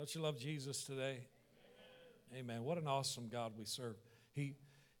Don't you love Jesus today? Amen. What an awesome God we serve. He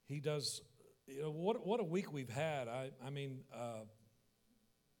does. What a week we've had. I mean,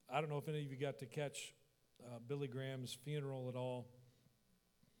 I don't know if any of you got to catch Billy Graham's funeral at all.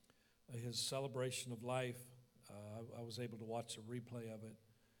 His celebration of life. I was able to watch a replay of it.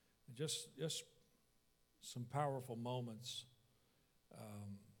 Just some powerful moments.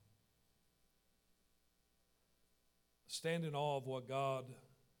 Stand in awe of what God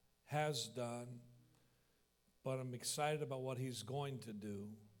has done, but I'm excited about what He's going to do.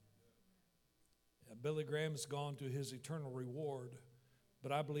 Billy Graham's gone to his eternal reward,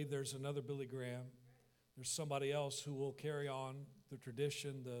 but I believe there's another Billy Graham. There's somebody else who will carry on the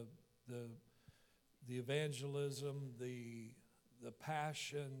tradition, the evangelism, the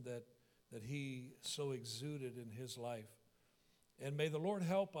passion that he so exuded in his life. And may the Lord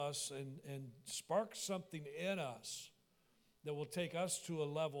help us and spark something in us that will take us to a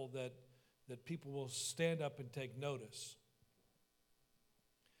level that people will stand up and take notice.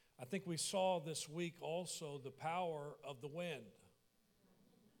 I think we saw this week also the power of the wind.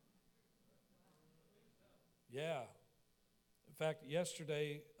 Yeah. In fact,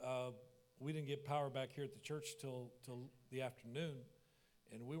 yesterday, we didn't get power back here at the church till the afternoon,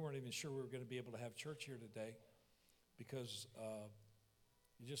 and we weren't even sure we were going to be able to have church here today because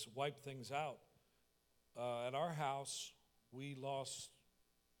you just wiped things out. At our house, we lost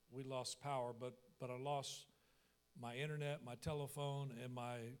power, but I lost my internet, my telephone, and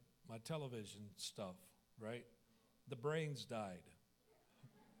my television stuff, right? The brains died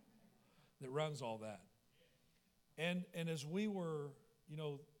that runs all that. And as we were,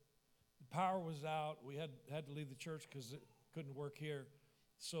 the power was out. We had to leave the church because it couldn't work here.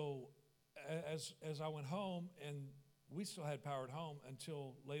 So as I went home, and we still had power at home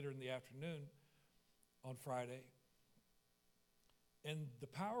until later in the afternoon on Friday. And the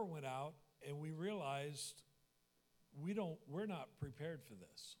power went out, and we realized we're not prepared for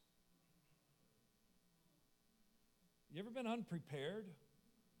this. You ever been unprepared?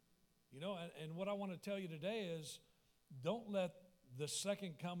 And what I want to tell you today is don't let the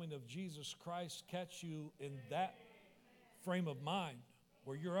second coming of Jesus Christ catch you in that frame of mind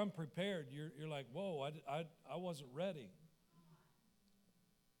where you're unprepared. You're like, whoa, I wasn't ready.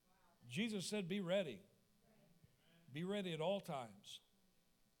 Jesus said, be ready. Be ready at all times.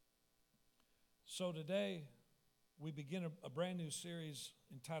 So today, we begin a brand new series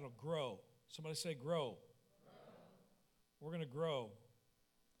entitled Grow. Somebody say grow. We're going to grow.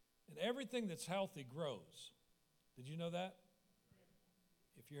 And everything that's healthy grows. Did you know that?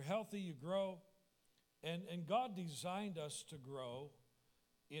 If you're healthy, you grow. And God designed us to grow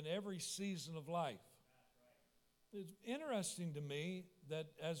in every season of life. It's interesting to me that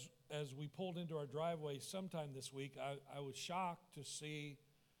as we pulled into our driveway sometime this week, I was shocked to see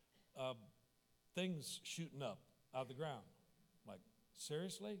things shooting up out of the ground. Like,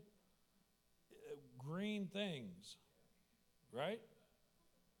 seriously? Green things, right?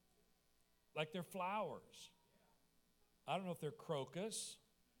 Like they're flowers. I don't know if they're crocus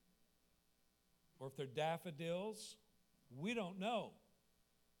or if they're daffodils. We don't know.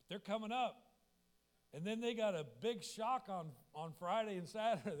 But they're coming up. And then they got a big shock on Friday and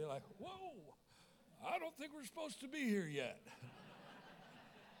Saturday. They're like, whoa, I don't think we're supposed to be here yet.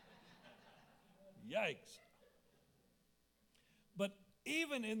 Yikes. But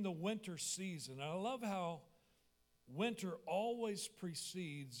even in the winter season, I love how winter always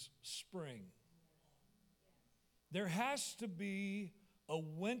precedes spring. There has to be a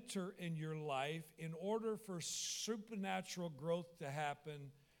winter in your life in order for supernatural growth to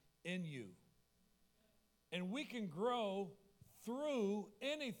happen in you. And we can grow through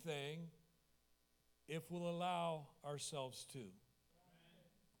anything if we'll allow ourselves to.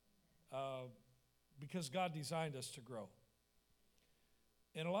 Because God designed us to grow.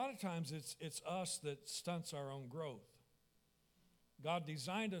 And a lot of times it's us that stunts our own growth. God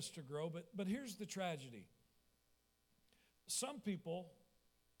designed us to grow, but here's the tragedy. Some people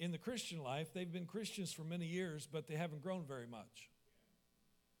in the Christian life, they've been Christians for many years, but they haven't grown very much.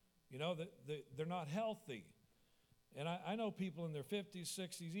 They're not healthy. And I know people in their 50s,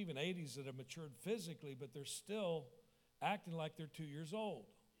 60s, even 80s that have matured physically, but they're still acting like they're 2 years old.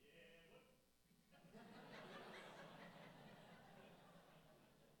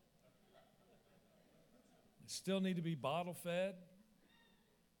 They still need to be bottle fed,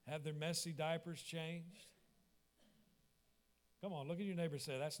 have their messy diapers changed. Come on, look at your neighbor and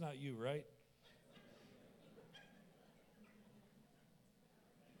say, that's not you, right?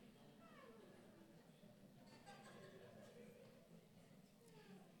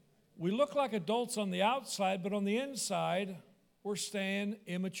 We look like adults on the outside, but on the inside, we're staying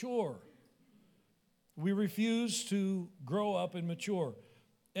immature. We refuse to grow up and mature.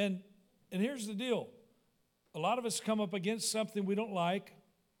 And here's the deal. A lot of us come up against something we don't like,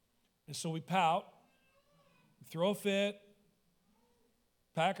 and so we pout, throw a fit,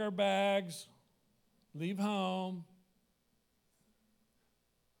 pack our bags, leave home.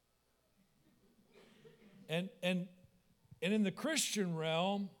 And in the Christian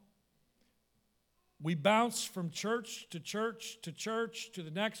realm, we bounce from church to church to church to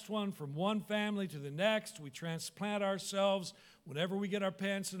the next one, from one family to the next. We transplant ourselves whenever we get our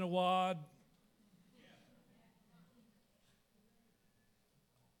pants in a wad.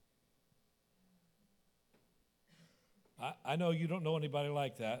 I know you don't know anybody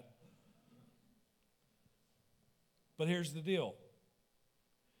like that. But here's the deal.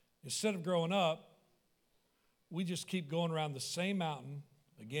 Instead of growing up, we just keep going around the same mountain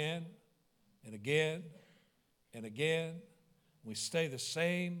again and again and again. We stay the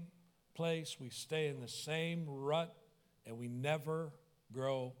same place. We stay in the same rut, and we never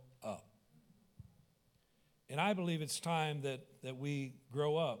grow up. And I believe it's time that we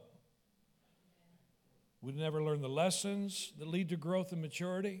grow up. We never learn the lessons that lead to growth and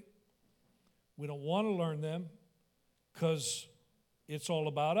maturity. We don't want to learn them because it's all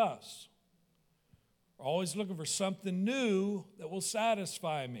about us. We're always looking for something new that will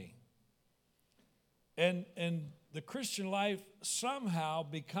satisfy me. And the Christian life somehow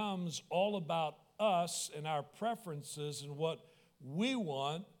becomes all about us and our preferences and what we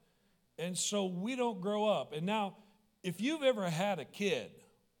want, and so we don't grow up. And now, if you've ever had a kid,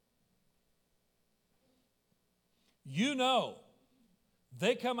 you know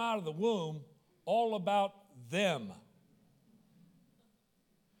they come out of the womb all about them.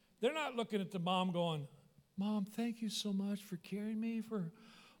 They're not looking at the mom going, "Mom, thank you so much for carrying me for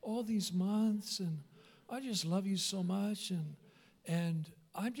all these months, and I just love you so much, and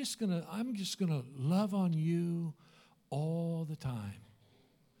I'm just gonna love on you all the time."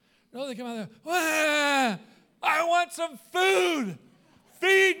 No, they come out there, "I want some food.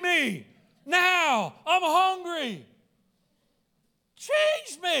 Feed me now. I'm hungry.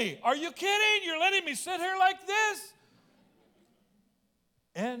 Change me. Are you kidding? You're letting me sit here like this?"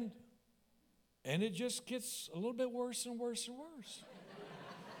 And it just gets a little bit worse and worse and worse.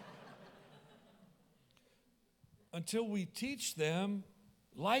 Until we teach them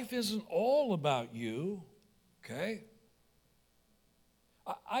life isn't all about you, okay?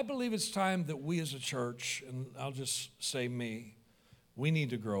 I believe it's time that we as a church, and I'll just say me, we need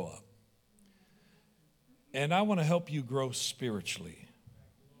to grow up. And I want to help you grow spiritually.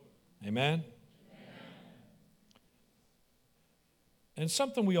 Amen? And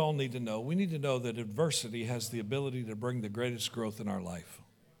something we all need to know, we need to know that adversity has the ability to bring the greatest growth in our life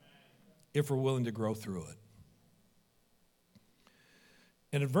if we're willing to grow through it.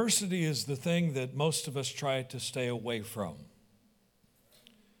 And adversity is the thing that most of us try to stay away from.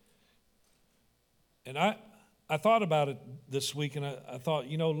 And I thought about it this week, and I thought,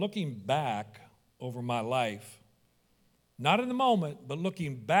 looking back over my life, not in the moment, but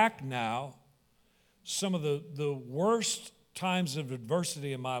looking back now, some of the worst times of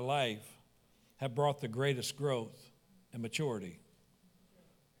adversity in my life have brought the greatest growth and maturity.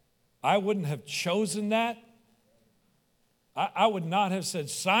 I wouldn't have chosen that. I would not have said,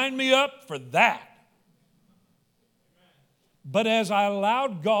 "Sign me up for that." But as I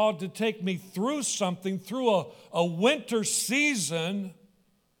allowed God to take me through something, through a winter season,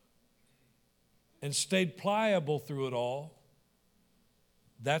 and stayed pliable through it all,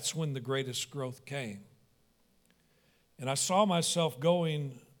 that's when the greatest growth came. And I saw myself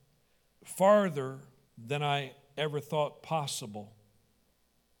going farther than I ever thought possible.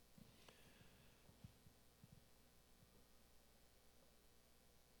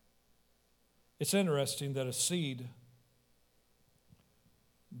 It's interesting that a seed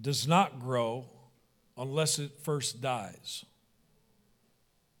does not grow unless it first dies.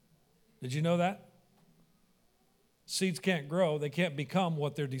 Did you know that? Seeds can't grow, they can't become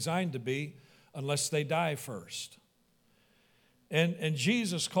what they're designed to be unless they die first. And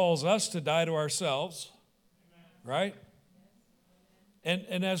Jesus calls us to die to ourselves, right?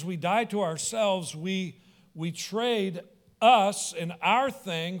 And as we die to ourselves, we trade us and our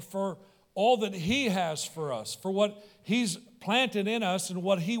thing for all that He has for us, for what He's planted in us and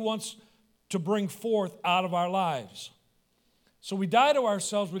what He wants to bring forth out of our lives. So we die to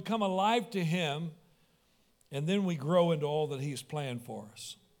ourselves, we come alive to Him, and then we grow into all that He's planned for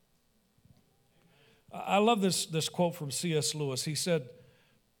us. I love this quote from C.S. Lewis. He said,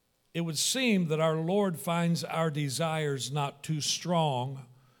 "It would seem that our Lord finds our desires not too strong,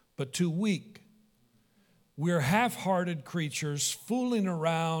 but too weak. we're half-hearted creatures fooling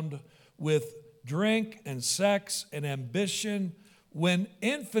around with drink and sex and ambition when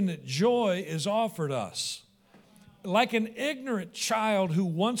infinite joy is offered us. Like an ignorant child who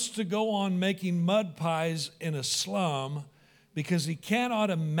wants to go on making mud pies in a slum because he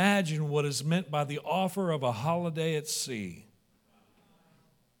cannot imagine what is meant by the offer of a holiday at sea.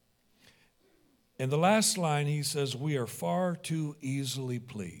 In the last line, he says, we are far too easily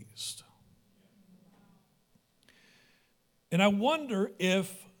pleased. And I wonder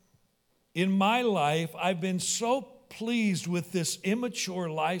if in my life I've been so pleased with this immature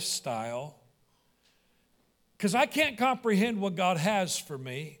lifestyle because I can't comprehend what God has for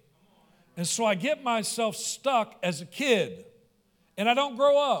me. And so I get myself stuck as a kid, and I don't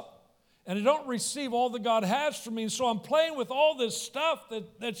grow up, and I don't receive all that God has for me. And so I'm playing with all this stuff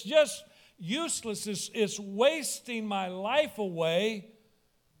that's just useless. It's wasting my life away.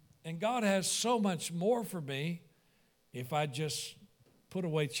 And God has so much more for me if I just put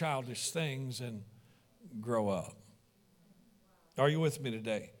away childish things and grow up. Are you with me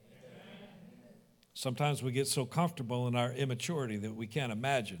today? Sometimes we get so comfortable in our immaturity that we can't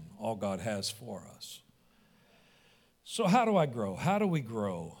imagine all God has for us. So how do I grow? How do we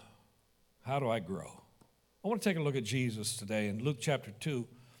grow? How do I grow? I want to take a look at Jesus today in Luke chapter 2,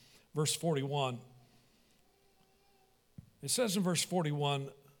 verse 41. It says in verse 41,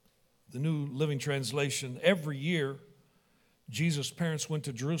 the New Living Translation, every year Jesus' parents went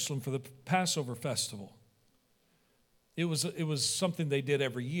to Jerusalem for the Passover festival. It was something they did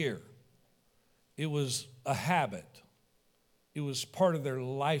every year. It was a habit. It was part of their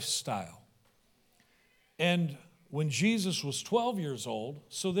lifestyle. And when Jesus was 12 years old,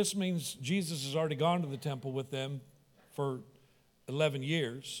 so this means Jesus has already gone to the temple with them for 11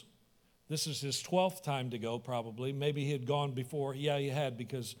 years. This is his 12th time to go, probably. Maybe he had gone before. Yeah, he had,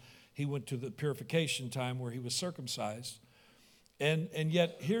 because he went to the purification time where he was circumcised. And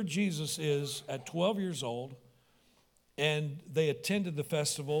yet here Jesus is at 12 years old, and they attended the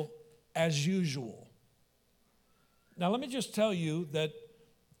festival as usual. Now, let me just tell you that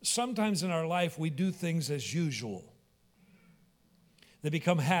sometimes in our life we do things as usual. They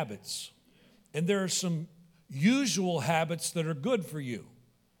become habits. And there are some usual habits that are good for you.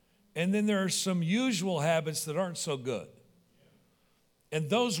 And then there are some usual habits that aren't so good. And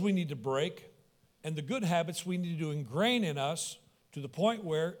those we need to break. And the good habits we need to ingrain in us to the point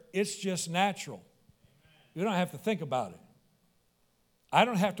where it's just natural. You don't have to think about it. I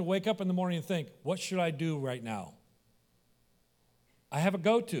don't have to wake up in the morning and think, what should I do right now? I have a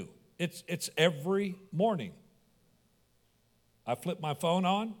go-to. It's every morning. I flip my phone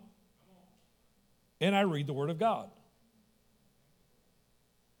on and I read the Word of God.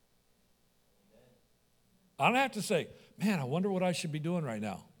 I don't have to say, man, I wonder what I should be doing right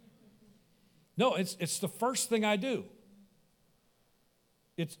now. No, it's the first thing I do.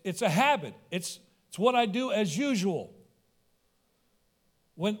 It's a habit. It's what I do as usual.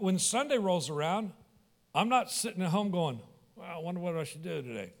 When Sunday rolls around, I'm not sitting at home going, well, I wonder what I should do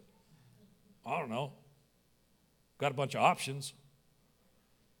today. I don't know. Got a bunch of options.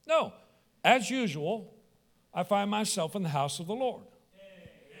 No, as usual, I find myself in the house of the Lord.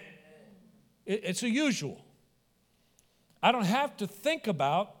 It's a usual. I don't have to think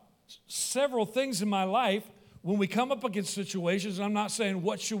about several things in my life. When we come up against situations, I'm not saying,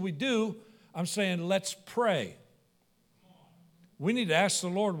 what should we do? I'm saying, let's pray. We need to ask the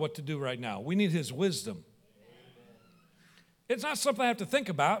Lord what to do right now. We need His wisdom. It's not something I have to think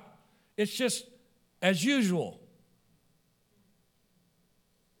about. It's just as usual.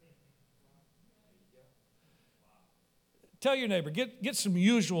 Tell your neighbor, get some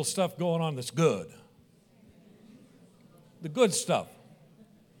usual stuff going on that's good. The good stuff.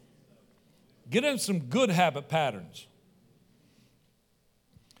 Get in some good habit patterns.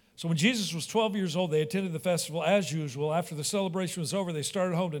 So when Jesus was 12 years old, they attended the festival as usual. After the celebration was over, they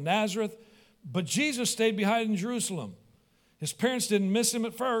started home to Nazareth. But Jesus stayed behind in Jerusalem. His parents didn't miss him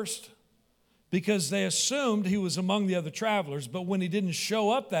at first because they assumed he was among the other travelers. But when he didn't show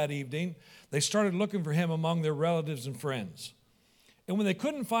up that evening, they started looking for him among their relatives and friends. And when they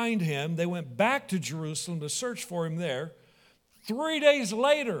couldn't find him, they went back to Jerusalem to search for him there. 3 days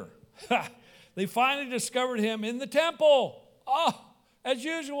later, they finally discovered him in the temple. As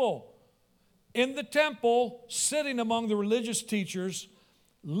usual, in the temple, sitting among the religious teachers,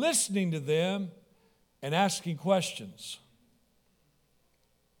 listening to them and asking questions.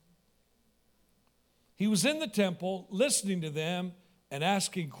 He was in the temple, listening to them and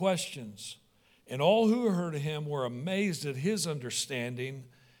asking questions. And all who heard him were amazed at his understanding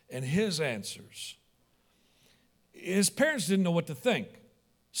and his answers. His parents didn't know what to think.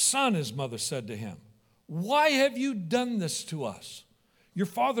 Son, his mother said to him, Why have you done this to us? Your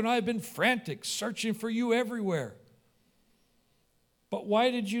father and I have been frantic, searching for you everywhere. But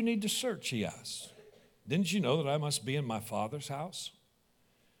why did you need to search, he asked. Didn't you know that I must be in my father's house?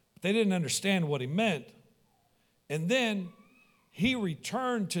 But they didn't understand what he meant. And then he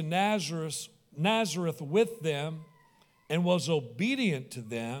returned to Nazareth with them and was obedient to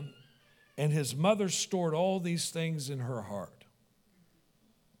them, and his mother stored all these things in her heart.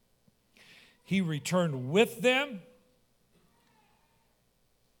 He returned with them,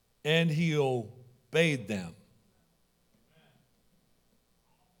 and he obeyed them.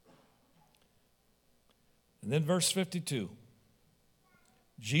 And then verse 52,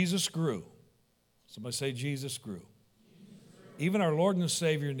 Jesus grew. Somebody say, Jesus grew. Even our Lord and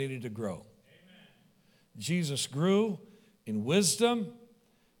Savior needed to grow. Amen. Jesus grew in wisdom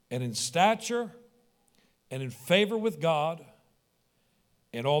and in stature and in favor with God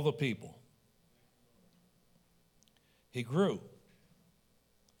and all the people. He grew.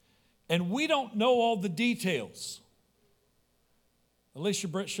 And we don't know all the details. Alicia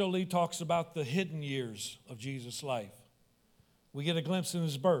Britt Jolie talks about the hidden years of Jesus' life. We get a glimpse in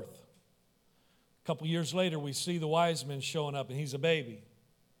his birth. A couple years later, we see the wise men showing up, and he's a baby.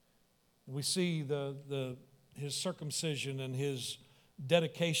 We see his circumcision and his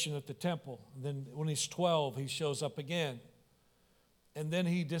dedication at the temple. And then when he's 12, he shows up again. And then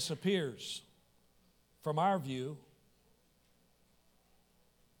he disappears from our view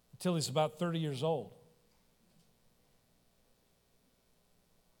until he's about 30 years old.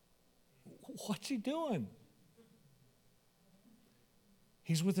 What's he doing?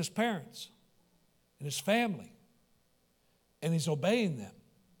 He's with his parents and his family, and he's obeying them.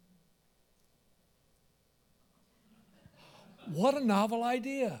 What a novel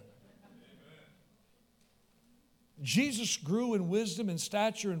idea. Jesus grew in wisdom and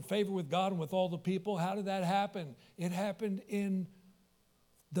stature and favor with God and with all the people. How did that happen? It happened in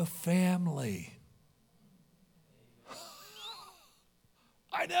the family.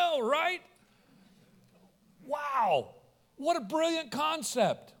 I know, right? Wow, what a brilliant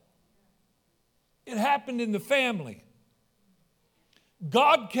concept. It happened in the family.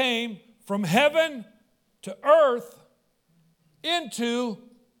 God came from heaven to earth into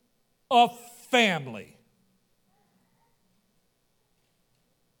a family.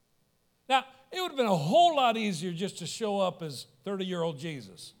 Now, it would have been a whole lot easier just to show up as 30-year-old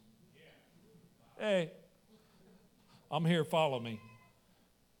Jesus. Hey, I'm here, follow me.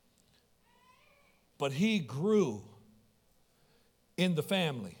 But he grew in the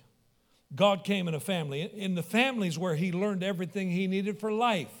family. God came in a family. In the families where he learned everything he needed for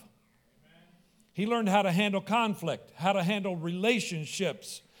life. He learned how to handle conflict, how to handle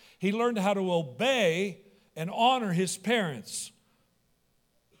relationships. He learned how to obey and honor his parents.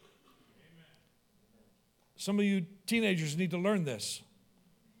 Some of you teenagers need to learn this.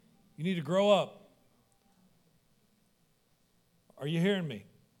 You need to grow up. Are you hearing me?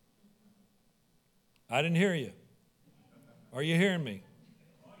 I didn't hear you. Are you hearing me?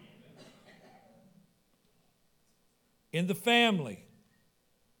 In the family,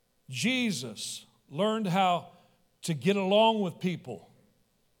 Jesus learned how to get along with people.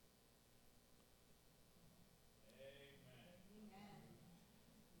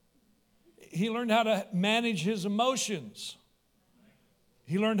 He learned how to manage his emotions.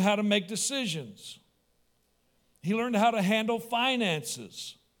 He learned how to make decisions. He learned how to handle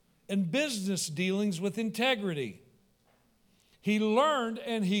finances and business dealings with integrity. He learned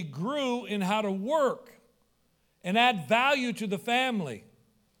and he grew in how to work and add value to the family.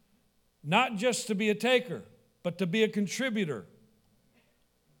 Not just to be a taker, but to be a contributor.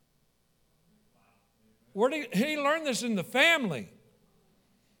 Where did he learn this in the family?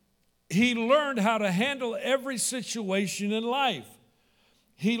 He learned how to handle every situation in life.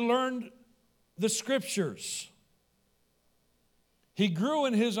 He learned the scriptures. He grew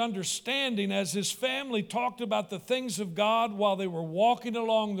in his understanding as his family talked about the things of God while they were walking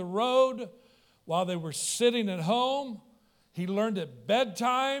along the road, while they were sitting at home. He learned at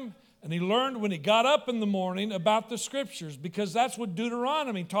bedtime, and he learned when he got up in the morning about the scriptures, because that's what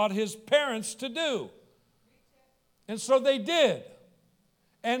Deuteronomy taught his parents to do. And so they did.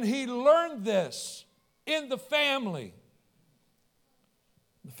 And he learned this in the family.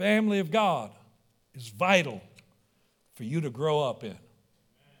 The family of God is vital for you to grow up in.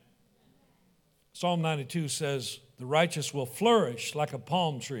 Psalm 92 says, the righteous will flourish like a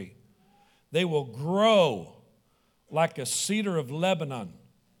palm tree. They will grow like a cedar of Lebanon,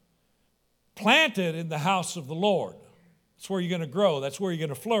 planted in the house of the Lord. That's where you're going to grow. That's where you're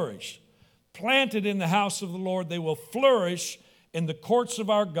going to flourish. Planted in the house of the Lord, they will flourish in the courts of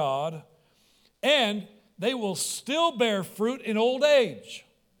our God, and they will still bear fruit in old age.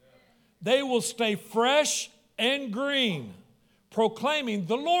 They will stay fresh and green, proclaiming,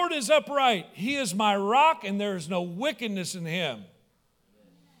 the Lord is upright. He is my rock, and there is no wickedness in him.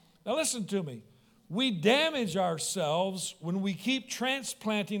 Now listen to me. We damage ourselves when we keep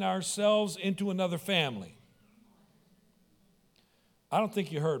transplanting ourselves into another family. I don't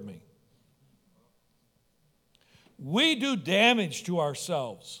think you heard me. We do damage to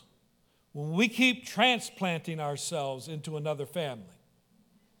ourselves when we keep transplanting ourselves into another family.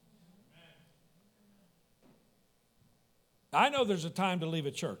 I know there's a time to leave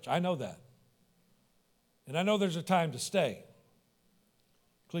a church. I know that. And I know there's a time to stay.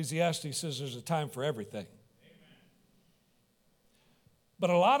 Ecclesiastes says there's a time for everything. But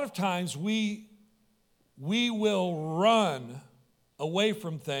a lot of times we will run away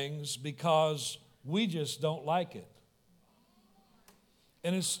from things because we just don't like it.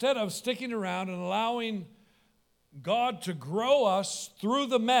 And instead of sticking around and allowing God to grow us through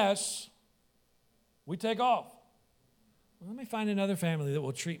the mess, we take off. Well, let me find another family that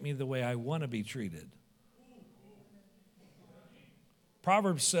will treat me the way I want to be treated.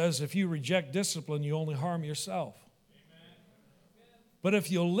 Proverbs says if you reject discipline, you only harm yourself. But if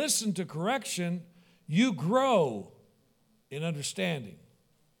you'll listen to correction, you grow in understanding.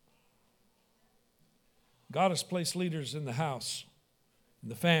 God has placed leaders in the house, in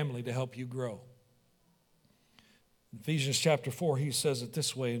the family, to help you grow. In Ephesians chapter 4, he says it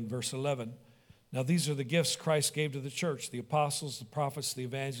this way in verse 11. Now these are the gifts Christ gave to the church, the apostles, the prophets, the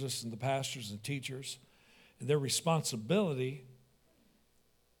evangelists, and the pastors and teachers. And their responsibility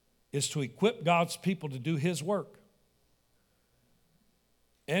is to equip God's people to do his work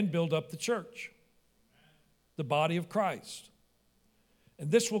and build up the church, the body of Christ.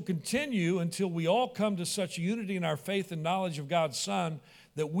 And this will continue until we all come to such unity in our faith and knowledge of God's Son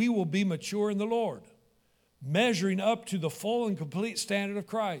that we will be mature in the Lord, measuring up to the full and complete standard of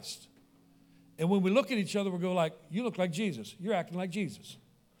Christ. And when we look at each other, we go like, you look like Jesus. You're acting like Jesus.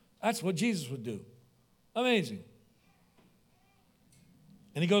 That's what Jesus would do. Amazing.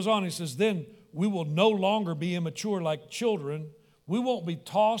 And he goes on, he says, then we will no longer be immature like children. We won't be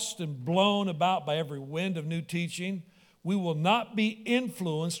tossed and blown about by every wind of new teaching. We will not be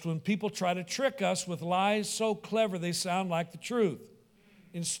influenced when people try to trick us with lies so clever they sound like the truth.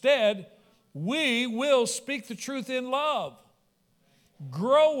 Instead, we will speak the truth in love,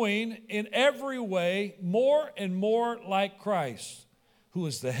 growing in every way more and more like Christ, who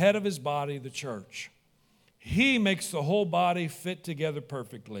is the head of his body, the church. He makes the whole body fit together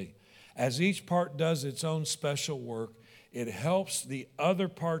perfectly. As each part does its own special work, it helps the other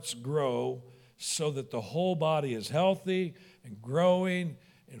parts grow so that the whole body is healthy and growing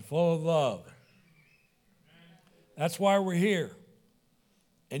and full of love. That's why we're here.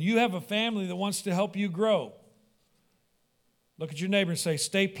 And you have a family that wants to help you grow. Look at your neighbor and say,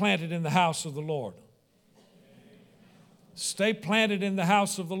 stay planted in the house of the Lord. Stay planted in the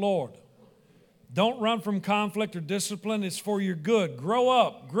house of the Lord. Don't run from conflict or discipline. It's for your good. Grow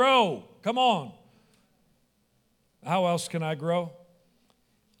up. Grow. Come on. How else can I grow?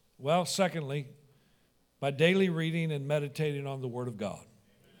 Well, secondly, by daily reading and meditating on the Word of God.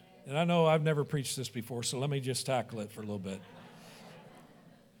 And I know I've never preached this before, so let me just tackle it for a little bit.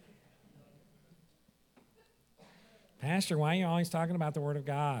 Pastor, why are you always talking about the Word of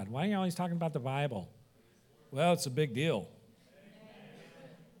God? Why are you always talking about the Bible? Well, it's a big deal.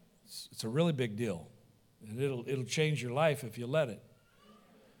 It's a really big deal. And it'll change your life if you let it.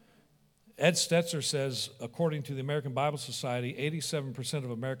 Ed Stetzer says, according to the American Bible Society, 87%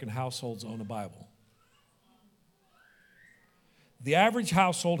 of American households own a Bible. The average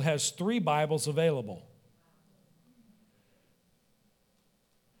household has 3 Bibles available.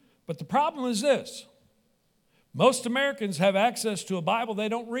 But the problem is this. Most Americans have access to a Bible they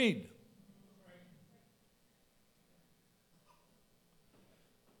don't read.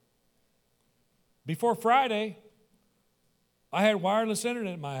 Before Friday, I had wireless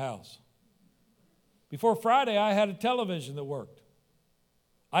internet in my house. Before Friday, I had a television that worked.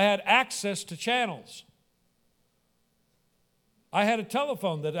 I had access to channels. I had a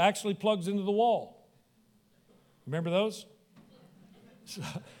telephone that actually plugs into the wall. Remember those?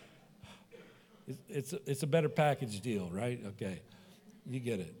 It's a better package deal, right? Okay, you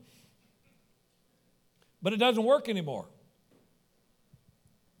get it. But it doesn't work anymore.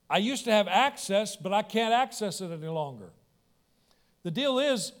 I used to have access, but I can't access it any longer. The deal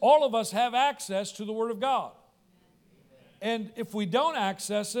is, all of us have access to the Word of God. And if we don't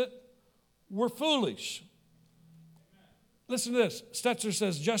access it, we're foolish. Listen to this. Stetzer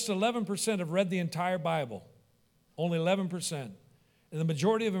says just 11% have read the entire Bible. Only 11%. And the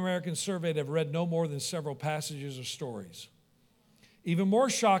majority of Americans surveyed have read no more than several passages or stories. Even more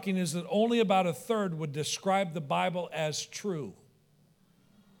shocking is that only about a third would describe the Bible as true,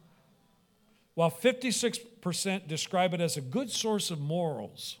 while 56% describe it as a good source of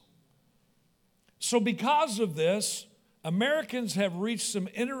morals. So because of this, Americans have reached some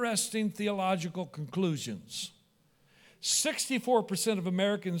interesting theological conclusions. 64% of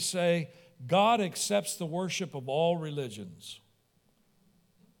Americans say God accepts the worship of all religions.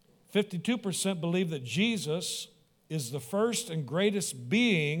 52% believe that Jesus is the first and greatest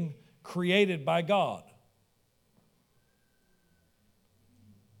being created by God,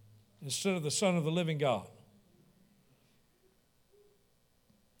 instead of the Son of the living God.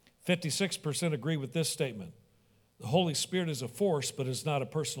 56% agree with this statement. The Holy Spirit is a force, but is not a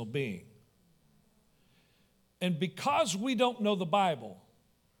personal being. And because we don't know the Bible,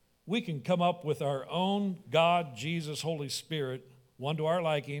 we can come up with our own God, Jesus, Holy Spirit, one to our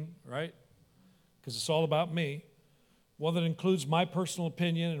liking, right? Because it's all about me. One that includes my personal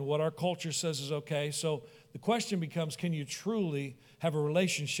opinion and what our culture says is okay. So the question becomes, can you truly have a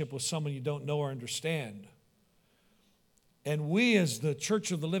relationship with someone you don't know or understand? And we as the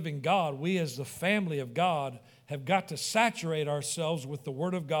Church of the Living God, we as the family of God, have got to saturate ourselves with the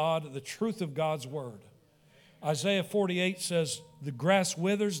Word of God, the truth of God's Word. Isaiah 48 says, the grass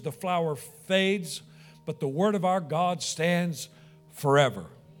withers, the flower fades, but the Word of our God stands forever.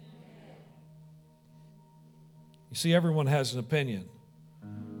 You see, everyone has an opinion,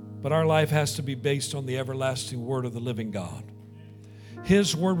 but our life has to be based on the everlasting Word of the living God.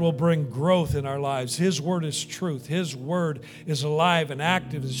 His Word will bring growth in our lives. His Word is truth. His Word is alive and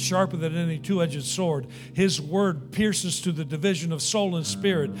active, is sharper than any two-edged sword. His Word pierces to the division of soul and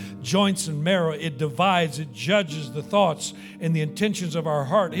spirit, joints and marrow. It divides, it judges the thoughts and the intentions of our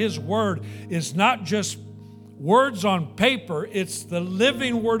heart. His Word is not just words on paper, it's the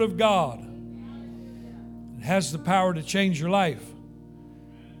living Word of God. It has the power to change your life,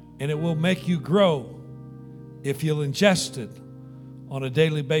 and it will make you grow if you'll ingest it on a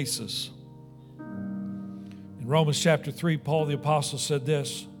daily basis. In Romans chapter 3, Paul the Apostle said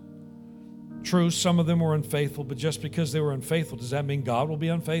this, true, some of them were unfaithful, but just because they were unfaithful, does that mean God will be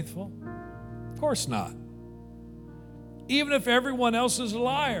unfaithful? Of course not. Even if everyone else is a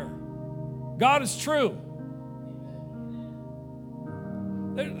liar, God is true.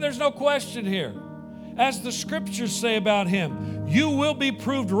 There's no question here. As the scriptures say about him, you will be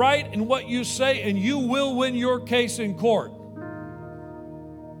proved right in what you say, and you will win your case in court.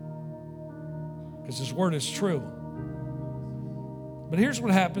 Because his word is true. But here's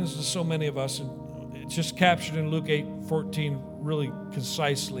what happens to so many of us, and it's just captured in Luke 8:14 really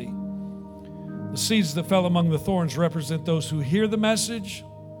concisely. The seeds that fell among the thorns represent those who hear the message,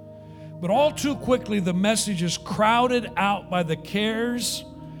 but all too quickly the message is crowded out by the cares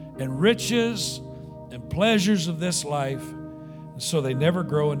and riches and pleasures of this life, and so they never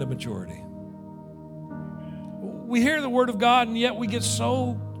grow into maturity. We hear the word of God, and yet we get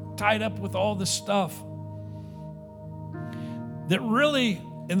so tied up with all this stuff that really,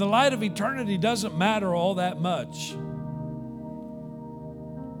 in the light of eternity, doesn't matter all that much.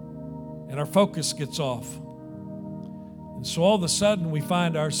 And our focus gets off. And so all of a sudden we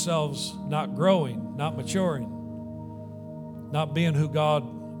find ourselves not growing, not maturing, not being who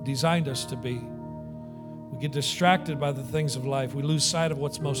God designed us to be. We get distracted by the things of life. We lose sight of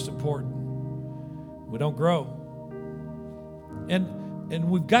what's most important. We don't grow. And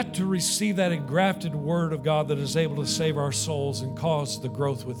we've got to receive that engrafted word of God that is able to save our souls and cause the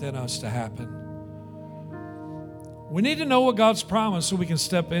growth within us to happen. We need to know what God's promised so we can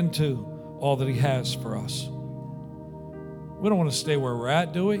step into all that he has for us. We don't want to stay where we're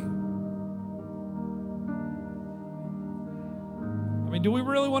at, do we? I mean, do we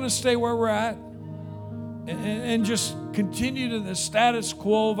really want to stay where we're at and just continue to the status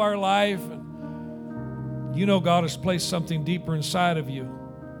quo of our life? And you know God has placed something deeper inside of you.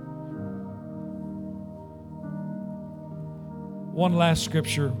 One last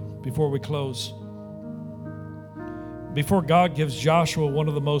scripture before we close. Before God gives Joshua one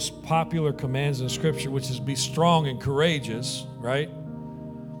of the most popular commands in Scripture, which is be strong and courageous, right?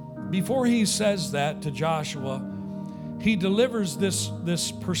 Before he says that to Joshua, he delivers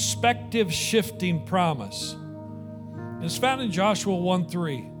this perspective-shifting promise. It's found in Joshua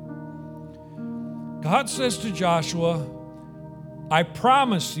 1:3. God says to Joshua, I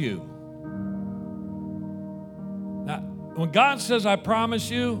promise you. Now, when God says, I promise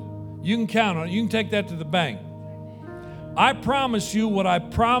you, you can count on it. You can take that to the bank. I promise you what I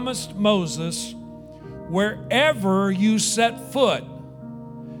promised Moses, wherever you set foot,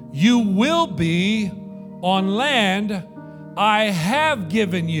 you will be on land I have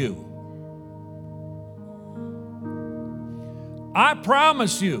given you. I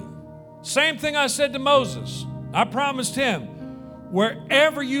promise you. Same thing I said to Moses. I promised him,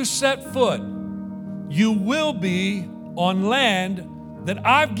 wherever you set foot, you will be on land that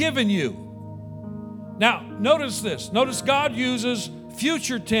I've given you. Now, notice this. Notice God uses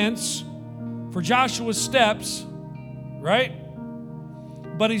future tense for Joshua's steps, right?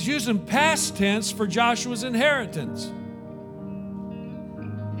 But he's using past tense for Joshua's inheritance.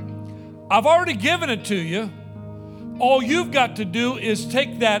 I've already given it to you. All you've got to do is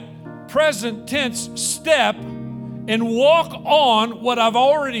take that present tense step and walk on what I've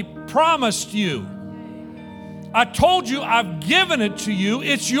already promised you. I told you I've given it to you.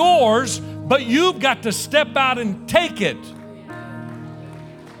 It's yours, but you've got to step out and take it.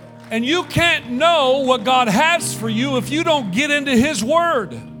 And you can't know what God has for you if you don't get into His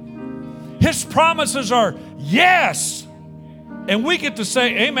Word. His promises are yes. And we get to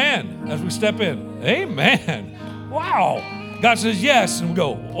say amen as we step in. Amen. Wow. God says yes, and we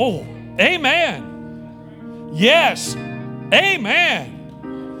go, oh, amen. Yes, amen.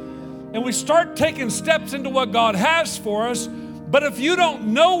 And we start taking steps into what God has for us. But if you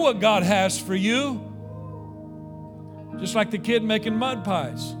don't know what God has for you, just like the kid making mud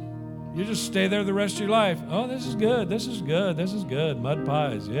pies, you just stay there the rest of your life. Oh, this is good, this is good, this is good, mud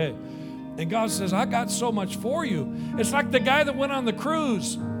pies, yay. And God says, I got so much for you. It's like the guy that went on the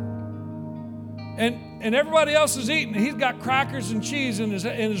cruise. And everybody else is eating. He's got crackers and cheese in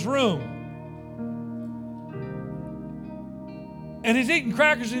his room. And he's eating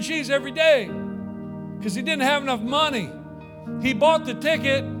crackers and cheese every day because he didn't have enough money. He bought the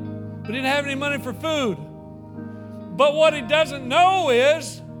ticket, but he didn't have any money for food. But what he doesn't know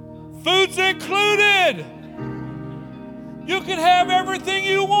is food's included. You can have everything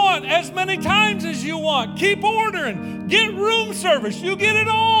you want as many times as you want. Keep ordering. Get room service. You get it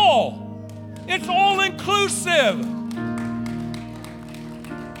all. It's all inclusive.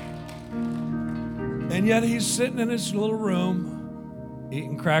 And yet he's sitting in his little room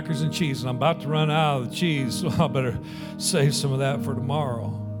eating crackers and cheese. And I'm about to run out of the cheese, so I better save some of that for tomorrow.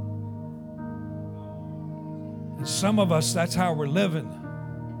 And some of us, that's how we're living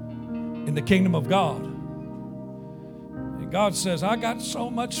in the kingdom of God. And God says, I got so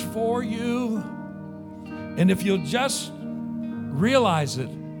much for you. And if you'll just realize it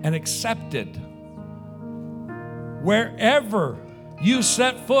and accept it, wherever you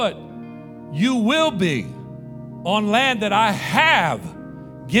set foot, you will be on land that I have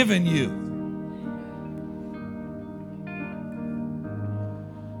given you.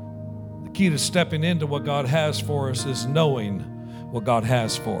 The key to stepping into what God has for us is knowing what God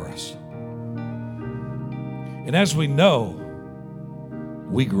has for us. And as we know,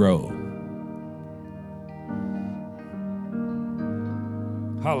 we grow.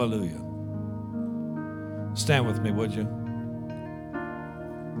 Hallelujah. Stand with me, would you?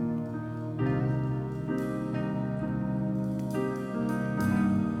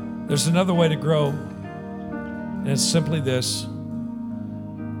 There's another way to grow, and it's simply this.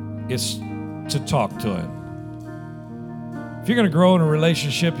 It's to talk to Him. If you're going to grow in a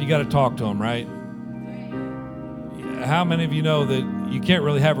relationship, you got to talk to Him, right? How many of you know that you can't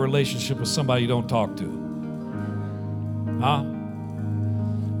really have a relationship with somebody you don't talk to? Huh?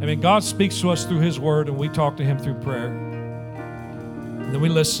 I mean, God speaks to us through His Word, and we talk to Him through prayer. And then we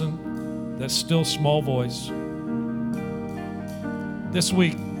listen, that still small voice. This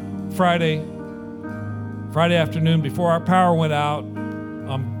week, Friday afternoon, before our power went out,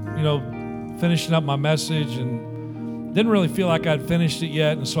 finishing up my message and didn't really feel like I'd finished it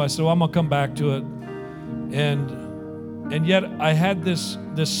yet. And so I said, well, I'm going to come back to it. And yet I had this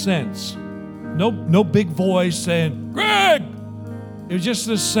sense, no big voice saying, Greg! It was just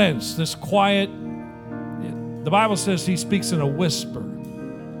this sense, this quiet. The Bible says He speaks in a whisper,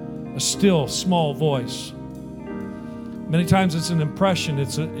 a still, small voice. Many times it's an impression.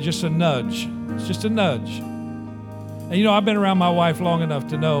 It's just a nudge. It's just a nudge. And I've been around my wife long enough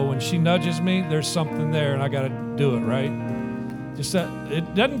to know when she nudges me, there's something there, and I got to do it, right? Just that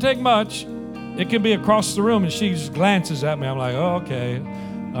it doesn't take much. It can be across the room, and she just glances at me. I'm like, oh, okay.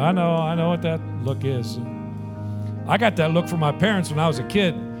 I know what that look is. I got that look from my parents when I was a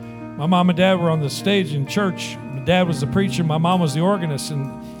kid. My mom and dad were on the stage in church. My dad was the preacher. My mom was the organist.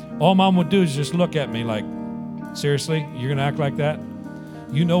 And all Mom would do is just look at me like, seriously, you're going to act like that?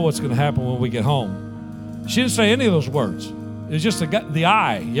 You know what's going to happen when we get home. She didn't say any of those words. It was just the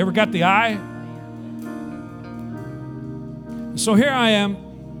eye. You ever got the eye? So here I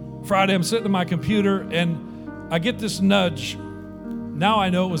am, Friday, I'm sitting at my computer, and I get this nudge. Now I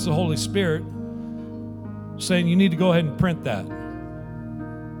know it was the Holy Spirit. saying you need to go ahead and print that. I'm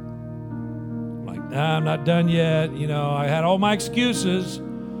like, nah, I'm not done yet. You know, I had all my excuses.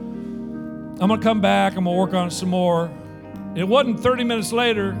 I'm going to come back. I'm going to work on it some more. It wasn't 30 minutes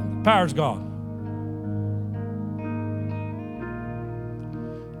later, the power's gone.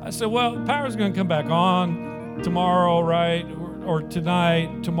 I said, well, the power's going to come back on tomorrow, right? Or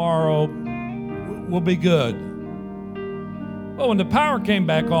tonight, tomorrow, we'll be good. Well, when the power came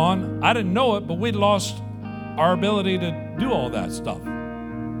back on, I didn't know it, but we'd lost our ability to do all that stuff.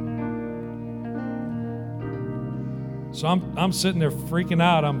 So I'm sitting there freaking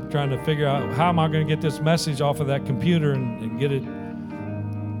out. I'm trying to figure out how am I going to get this message off of that computer and get it.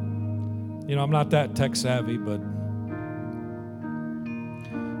 You know, I'm not that tech savvy, but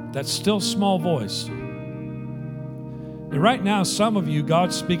that still small voice. And right now, some of you,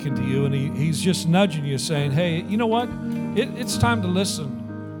 God's speaking to you, and He's just nudging you, saying, hey, you know what? It's time to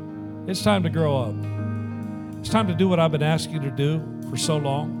listen. It's time to grow up. It's time to do what I've been asking you to do for so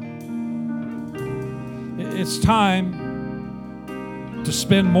long. It's time to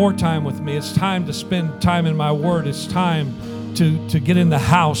spend more time with me. It's time to spend time in my word. It's time to get in the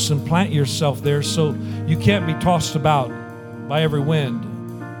house and plant yourself there so you can't be tossed about by every wind,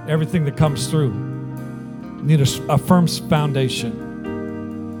 everything that comes through. You need a firm foundation.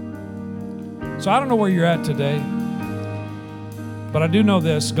 So I don't know where you're at today, but I do know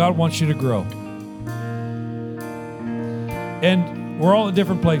this. God wants you to grow. And we're all at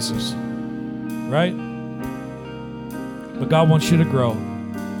different places, right? But God wants you to grow.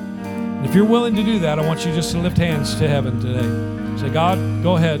 And if you're willing to do that, I want you just to lift hands to heaven today. Say, God,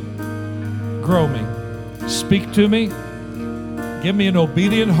 go ahead. Grow me. Speak to me. Give me an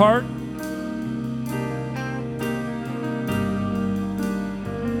obedient heart.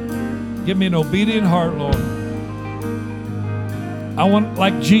 Give me an obedient heart, Lord. I want,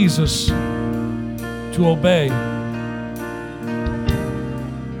 like Jesus, to obey.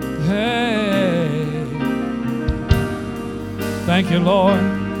 Hey. Thank you, Lord.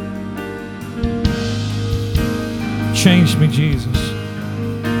 Change me, Jesus.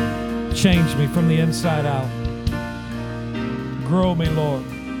 Change me from the inside out. Grow me, Lord.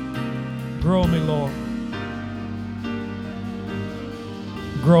 Grow me, Lord.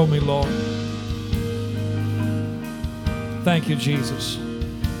 Grow me, Lord. Thank you, Jesus.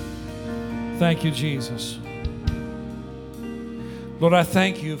 Thank you, Jesus. Lord, I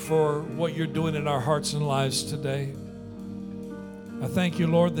thank you for what you're doing in our hearts and lives today. I thank you,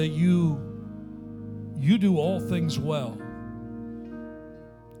 Lord, that you do all things well.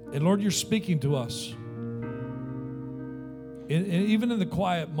 And Lord, you're speaking to us. And even in the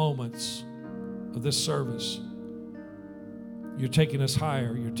quiet moments of this service, you're taking us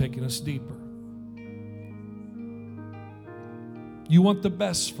higher. You're taking us deeper. You want the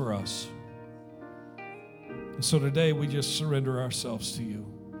best for us. And so today we just surrender ourselves to you.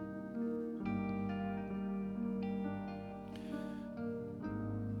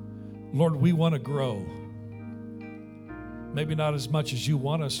 Lord, we want to grow. Maybe not as much as you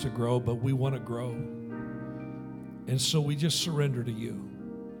want us to grow, but we want to grow. And so we just surrender to you.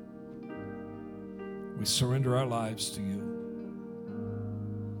 We surrender our lives to you.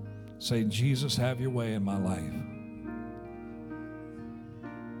 Saying, Jesus, have your way in my life.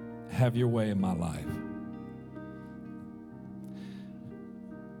 Have your way in my life.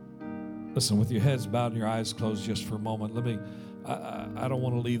 Listen, with your heads bowed and your eyes closed just for a moment, I don't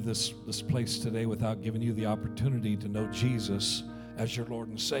want to leave this place today without giving you the opportunity to know Jesus as your Lord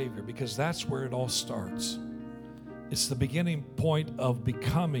and Savior, because that's where it all starts. It's the beginning point of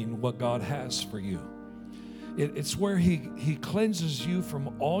becoming what God has for you. It's where He cleanses you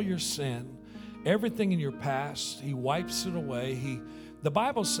from all your sin, everything in your past. He wipes it away. The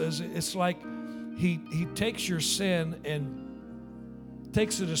Bible says it's like He takes your sin and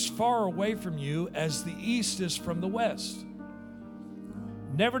takes it as far away from you as the east is from the west,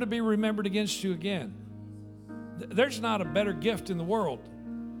 never to be remembered against you again. There's not a better gift in the world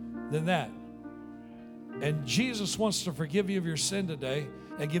than that. And Jesus wants to forgive you of your sin today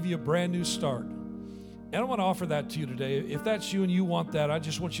and give you a brand new start. And I want to offer that to you today. If that's you and you want that, I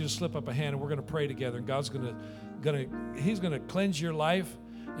just want you to slip up a hand and we're going to pray together. And God's He's going to cleanse your life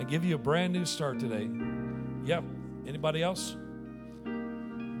and give you a brand new start today. Yep. Anybody else?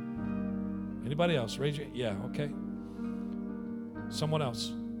 Anybody else? Raise your, yeah, okay. Someone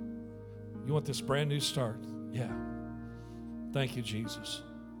else. You want this brand new start? Yeah. Thank you, Jesus.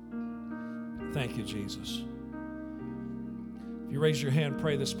 Thank you, Jesus. If you raise your hand,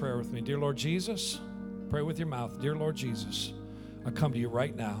 pray this prayer with me. Dear Lord Jesus, pray with your mouth. Dear Lord Jesus, I come to you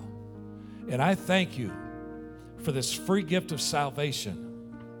right now, and I thank you for this free gift of salvation.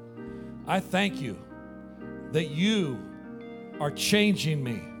 I thank you that you are changing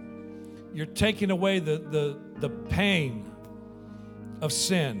me. You're taking away the pain of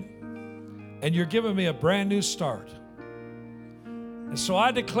sin, and you're giving me a brand new start. And so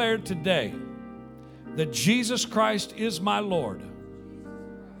I declare today that Jesus Christ is my Lord.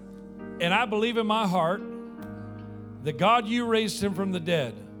 And I believe in my heart that God, you raised him from the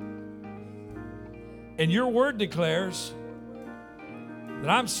dead. And your word declares that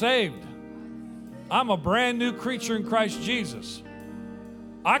I'm saved. I'm a brand new creature in Christ Jesus.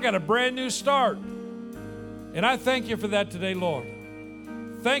 I got a brand new start. And I thank you for that today, Lord.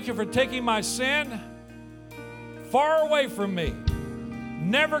 Thank you for taking my sin far away from me.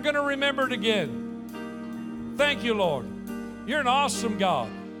 Never going to remember it again. Thank you, Lord. You're an awesome God.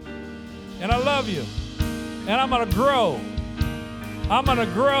 And I love you. And I'm going to grow. I'm going to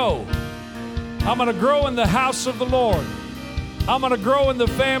grow. I'm going to grow in the house of the Lord. I'm going to grow in the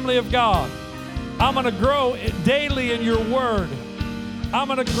family of God. I'm going to grow daily in your word. I'm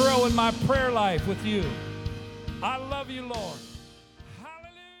going to grow in my prayer life with you. I love you, Lord.